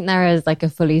don't think there is like a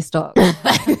fully stocked.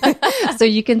 So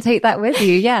you can take that with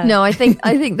you, yeah. No, I think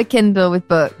the Kindle with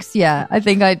books, yeah. I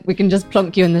think we can just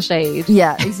plonk you in the shade.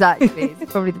 Yeah, exactly. It's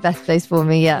probably the best place for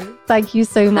me, yeah. Thank you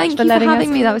so much for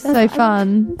having me. That was so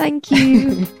fun. Thank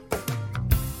you.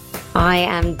 I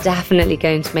am definitely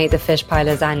going to make the fish pie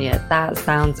lasagna. That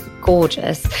sounds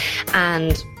gorgeous.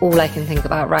 And all I can think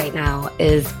about right now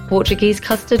is Portuguese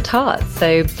custard tarts.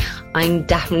 So I'm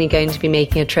definitely going to be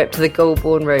making a trip to the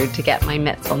Goulburn Road to get my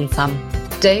mitts on some.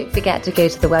 Don't forget to go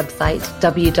to the website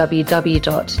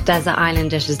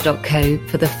www.desertislanddishes.co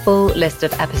for the full list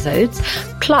of episodes,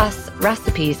 plus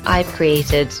recipes I've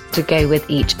created to go with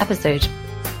each episode.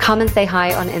 Come and say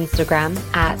hi on Instagram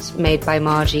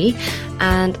 @MadeByMargie.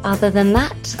 And other than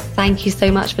that, thank you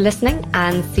so much for listening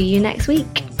and see you next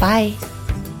week. Bye.